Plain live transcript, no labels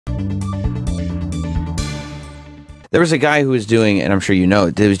There was a guy who was doing, and I'm sure you know,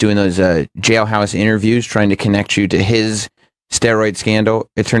 that was doing those jailhouse interviews trying to connect you to his steroid scandal.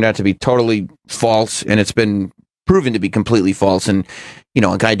 It turned out to be totally false, and it's been proven to be completely false. And, you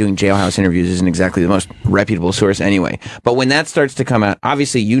know, a guy doing jailhouse interviews isn't exactly the most reputable source anyway. But when that starts to come out,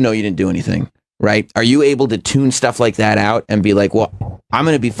 obviously, you know, you didn't do anything, right? Are you able to tune stuff like that out and be like, well, I'm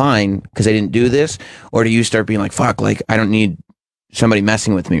going to be fine because I didn't do this? Or do you start being like, fuck, like, I don't need somebody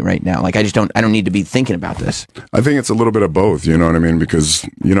messing with me right now. Like, I don't need to be thinking about this. I think it's a little bit of both, you know what I mean? Because,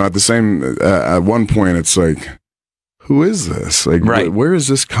 you know, at one point, it's like, who is this? Like, right. Where is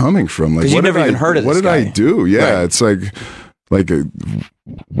this coming from? Like, you never even heard of this What did I do? Yeah, right. It's like,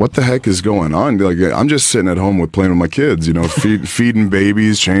 what the heck is going on? Like, I'm just sitting at home playing with my kids, you know, feeding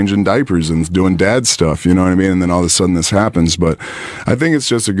babies, changing diapers, and doing dad stuff. You know what I mean? And then all of a sudden this happens. But I think it's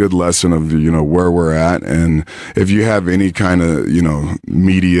just a good lesson of, you know, where we're at, and if you have any kind of, you know,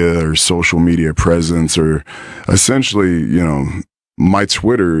 media or social media presence, or essentially, you know, my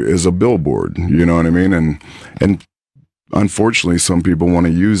Twitter is a billboard. You know what I mean? And unfortunately, some people want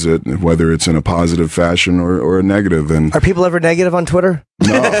to use it, whether it's in a positive fashion or a negative. And are people ever negative on Twitter?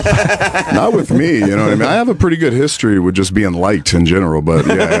 No, not with me. You know what I mean? I have a pretty good history with just being liked in general, but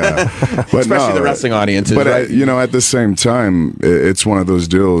yeah. But especially the wrestling audiences. But right? You know, at the same time, it's one of those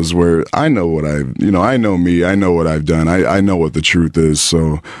deals where I know what I know me, I know what I've done, I know what the truth is.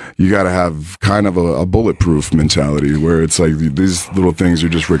 So you got to have kind of a bulletproof mentality where it's like these little things are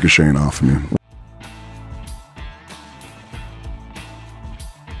just ricocheting off of me.